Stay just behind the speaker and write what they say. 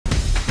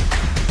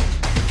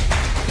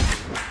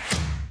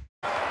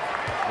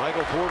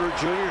Michael Porter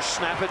Jr.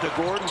 snap it to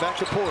Gordon, back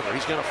to Porter.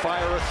 He's going to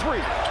fire a three,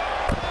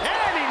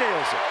 and he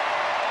nails it.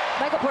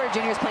 Michael Porter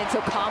Jr. is playing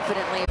so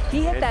confidently.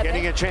 He hit that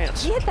getting a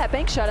chance. He hit that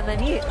bank shot, and then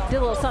he did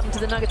a little something to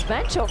the Nuggets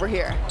bench over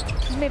here.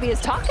 Maybe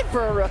he's talking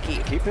for a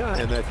rookie. Keep an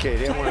eye on that, Kate.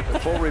 They want a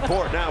full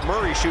report. Now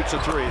Murray shoots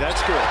a three.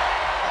 That's good.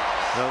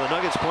 Now the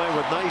Nuggets playing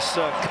with nice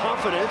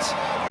confidence.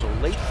 So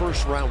late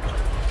first rounder.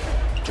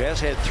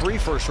 Jazz had 3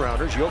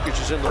 first-rounders. Jokic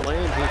is in the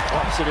lane. He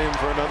pops it in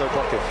for another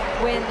bucket.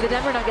 When the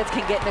Denver Nuggets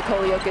can get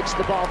Nikola Jokic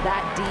the ball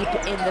that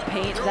deep in the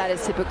paint, that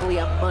is typically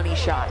a money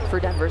shot for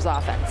Denver's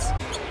offense.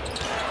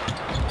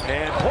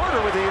 And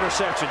Porter with the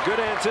interception. Good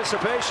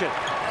anticipation.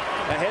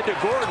 Ahead to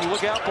Gordon.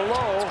 Look out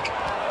below.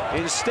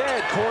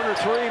 Instead, corner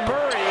three,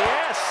 Murray.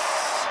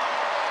 Yes!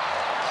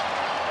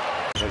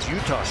 As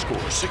Utah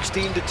scores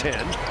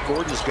 16-10.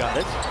 Gordon's got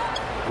it.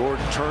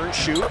 Gordon turns,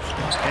 shoot,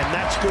 and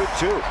that's good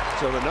too.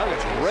 So the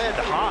Nuggets red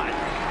hot.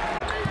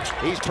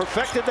 He's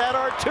perfected that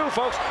art too,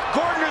 folks.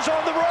 Gordon is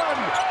on the run.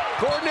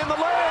 Gordon in the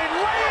lane,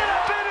 lay it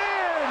up and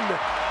in.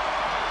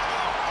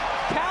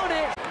 Count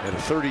it. And a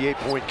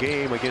 38-point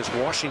game against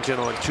Washington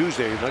on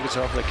Tuesday. The Nuggets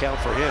off the count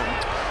for him.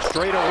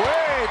 Straight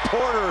away,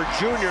 Porter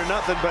Jr.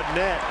 nothing but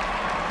net.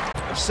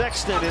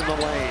 Sexton in the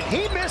lane.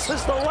 He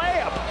misses the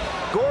layup.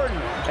 Gordon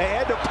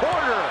ahead to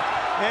Porter,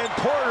 and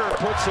Porter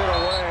puts it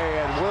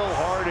away, and Will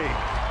Hardy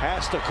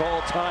has to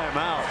call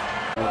timeout.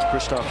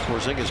 Kristaps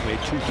Porzingis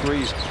made 2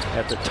 threes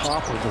at the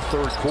top of the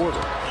third quarter.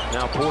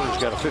 Now Porter's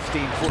got a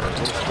 15-footer,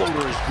 and the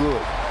floater is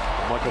good.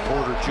 Michael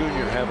Porter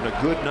Jr. having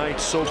a good night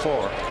so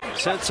far.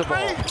 Sensible,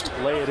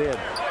 lay it in.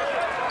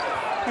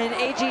 And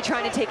AG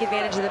trying to take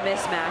advantage of the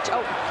mismatch.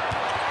 Oh,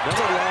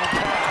 another long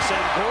pass,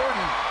 and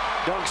Gordon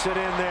dunks it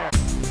in there.